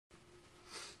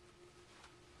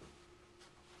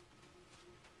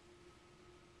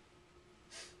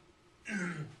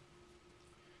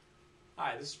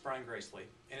Hi, this is Brian Gracely,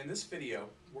 and in this video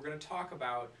we're going to talk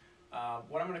about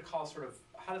what I'm going to call sort of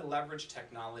how to leverage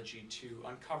technology to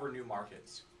uncover new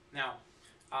markets. Now,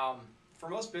 for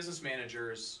most business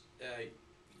managers,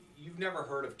 you've never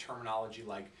heard of terminology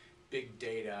like big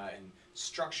data and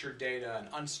structured data and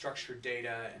unstructured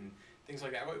data and things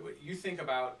like that. You think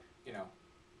about,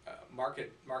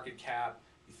 market cap,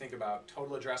 you think about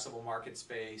total addressable market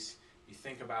space, you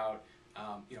think about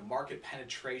market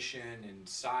penetration and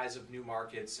size of new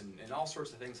markets and all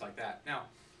sorts of things like that. Now,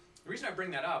 the reason I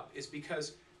bring that up is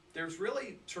because there's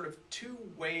really sort of two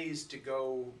ways to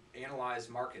go analyze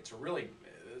markets, or really,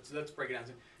 let's break it down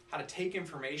to how to take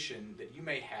information that you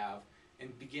may have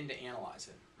and begin to analyze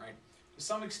it, right? To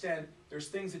some extent, there's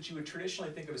things that you would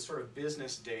traditionally think of as sort of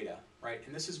business data, right?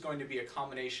 And this is going to be a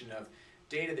combination of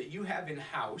data that you have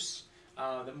in-house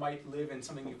that might live in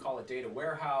something you call a data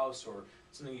warehouse or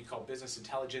something you call business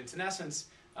intelligence. In essence,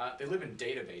 they live in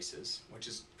databases, which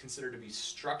is considered to be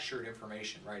structured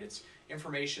information, right? It's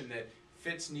information that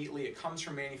fits neatly, it comes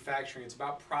from manufacturing, it's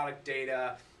about product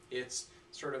data, it's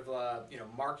sort of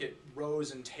market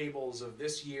rows and tables of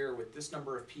this year with this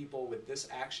number of people with this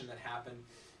action that happened.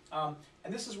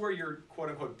 And this is where your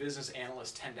quote-unquote business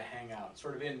analysts tend to hang out,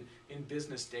 sort of in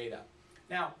business data.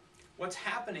 Now, what's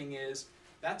happening is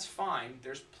that's fine.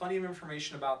 There's plenty of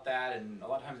information about that, and a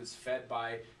lot of times it's fed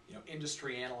by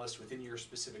industry analysts within your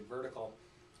specific vertical.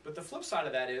 But the flip side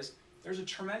of that is there's a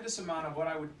tremendous amount of what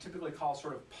I would typically call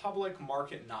sort of public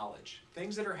market knowledge,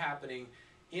 things that are happening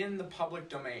in the public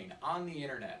domain, on the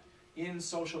internet, in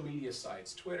social media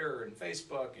sites, Twitter and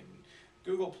Facebook and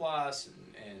Google Plus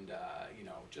and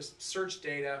just search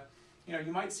data.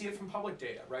 You might see it from public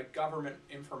data, right? Government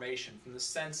information from the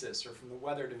census or from the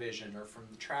weather division or from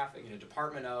the traffic,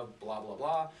 department of blah, blah,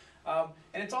 blah.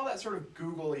 And it's all that sort of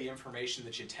googly information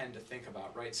that you tend to think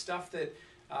about, right? Stuff that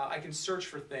I can search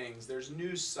for things. There's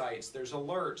news sites, there's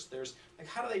alerts, there's like,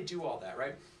 how do they do all that,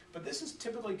 right? But this is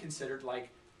typically considered like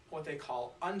what they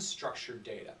call unstructured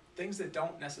data, things that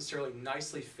don't necessarily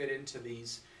nicely fit into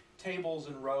these tables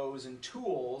and rows and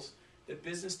tools that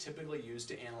business typically use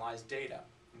to analyze data.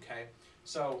 Okay,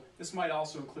 so this might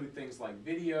also include things like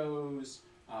videos,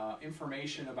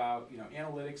 information about,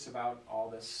 analytics about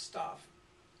all this stuff.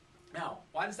 Now,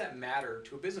 why does that matter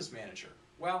to a business manager?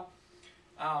 Well,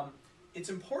 it's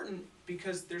important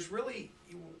because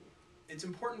it's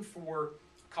important for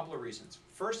a couple of reasons.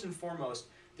 First and foremost,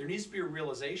 there needs to be a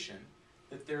realization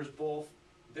that there's both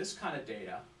this kind of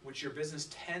data, which your business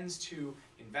tends to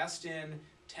invest in,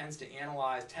 tends to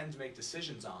analyze, tends to make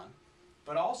decisions on,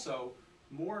 but also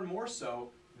more and more so,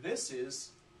 this is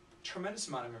a tremendous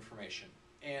amount of information.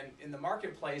 And in the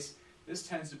marketplace, this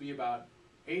tends to be about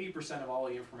 80% of all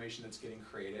the information that's getting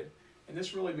created. And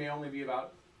this really may only be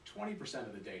about 20%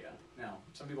 of the data. Now,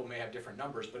 some people may have different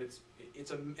numbers, but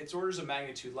it's orders of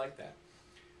magnitude like that.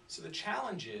 So the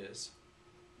challenge is,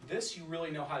 this you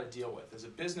really know how to deal with. As a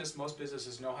business, most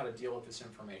businesses know how to deal with this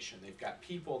information. They've got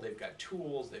people, they've got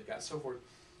tools, they've got so forth.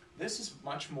 This is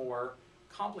much more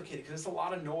complicated because it's a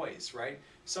lot of noise, right?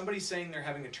 Somebody saying they're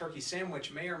having a turkey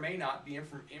sandwich may or may not be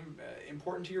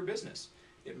important to your business.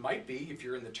 It might be if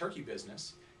you're in the turkey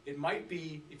business. It might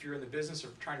be if you're in the business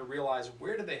of trying to realize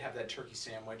where do they have that turkey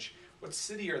sandwich, what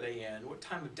city are they in, what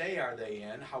time of day are they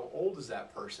in, how old is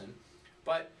that person.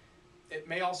 But it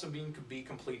may also be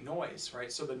complete noise, right?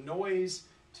 So the noise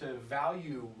to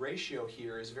value ratio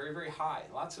here is very, very high.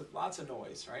 Lots of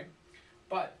noise, right?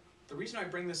 But the reason I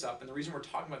bring this up and the reason we're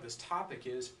talking about this topic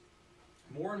is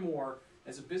more and more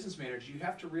as a business manager, you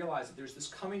have to realize that there's this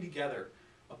coming together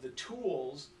of the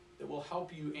tools that will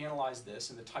help you analyze this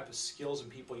and the type of skills and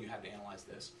people you have to analyze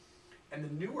this, and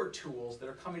the newer tools that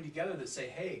are coming together that say,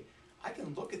 hey, I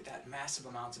can look at that massive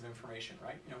amounts of information,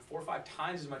 right? 4 or 5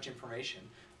 times as much information,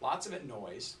 lots of it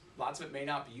noise, lots of it may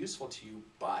not be useful to you,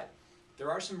 but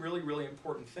there are some really, really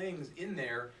important things in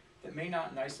there that may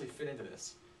not nicely fit into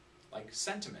this. Like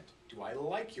sentiment. Do I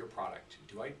like your product?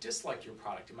 Do I dislike your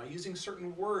product? Am I using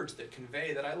certain words that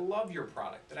convey that I love your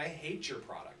product, that I hate your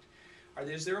product?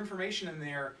 Is there information in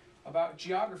there about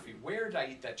geography? Where did I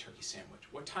eat that turkey sandwich?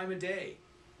 What time of day?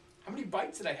 How many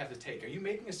bites did I have to take? Are you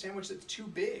making a sandwich that's too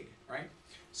big, right?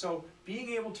 So being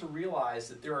able to realize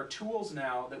that there are tools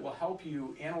now that will help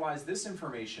you analyze this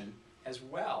information as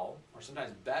well, or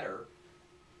sometimes better,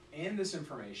 and this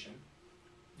information,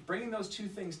 bringing those two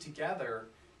things together,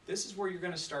 this is where you're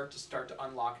going to start to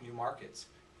unlock new markets.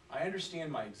 I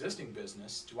understand my existing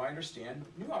business. Do I understand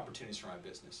new opportunities for my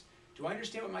business? Do I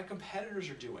understand what my competitors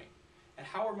are doing? And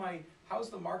how's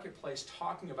the marketplace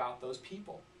talking about those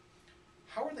people?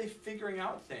 How are they figuring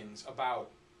out things about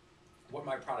what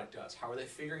my product does? How are they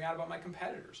figuring out about my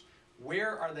competitors?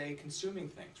 Where are they consuming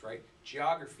things, right?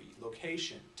 Geography,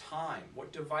 location, time,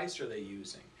 what device are they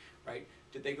using, right?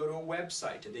 Did they go to a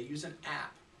website? Did they use an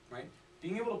app, right?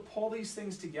 Being able to pull these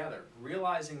things together,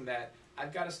 realizing that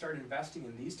I've got to start investing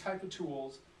in these type of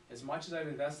tools as much as I've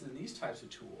invested in these types of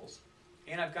tools,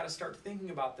 and I've got to start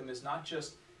thinking about them as not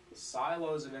just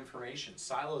silos of information,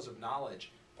 silos of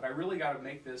knowledge, but I really got to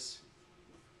make this,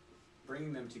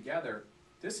 bringing them together.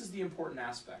 This is the important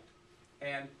aspect.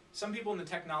 And some people in the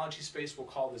technology space will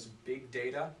call this big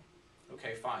data.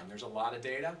 Okay, fine, there's a lot of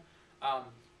data.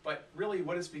 But really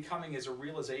what it's becoming is a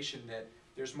realization that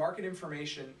there's market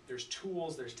information, there's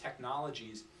tools, there's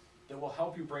technologies that will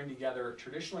help you bring together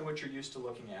traditionally what you're used to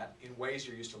looking at, in ways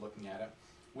you're used to looking at it,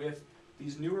 with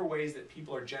these newer ways that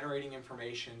people are generating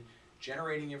information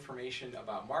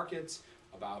about markets,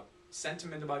 about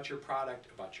sentiment about your product,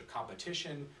 about your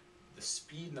competition. The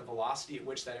speed and the velocity at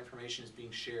which that information is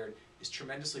being shared is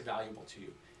tremendously valuable to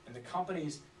you. And the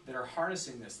companies that are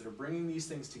harnessing this, that are bringing these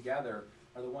things together,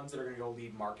 are the ones that are going to go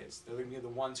lead markets. They're going to be the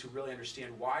ones who really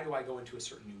understand, why do I go into a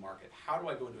certain new market? How do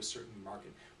I go into a certain new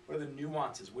market? What are the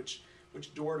nuances? Which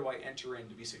door do I enter in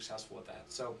to be successful at that?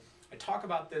 So I talk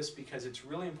about this because it's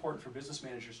really important for business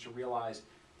managers to realize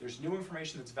there's new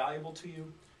information that's valuable to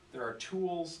you. There are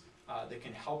tools that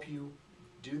can help you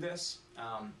do this.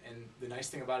 And the nice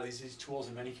thing about it is these tools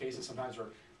in many cases sometimes are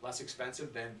less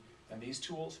expensive than these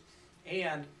tools.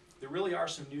 And there really are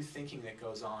some new thinking that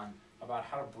goes on about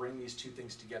how to bring these two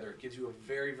things together. It gives you a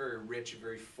very, very rich,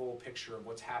 very full picture of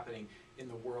what's happening in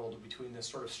the world between this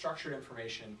sort of structured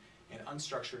information and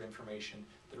unstructured information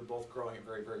that are both growing at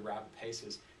very, very rapid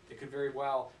paces that could very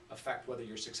well affect whether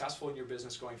you're successful in your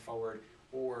business going forward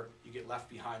or you get left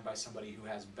behind by somebody who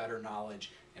has better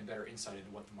knowledge and better insight into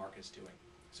what the market's doing.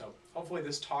 So hopefully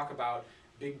this talk about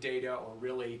big data, or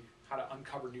really how to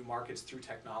uncover new markets through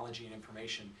technology and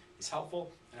information, is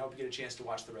helpful, and I hope you get a chance to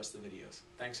watch the rest of the videos.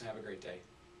 Thanks and have a great day.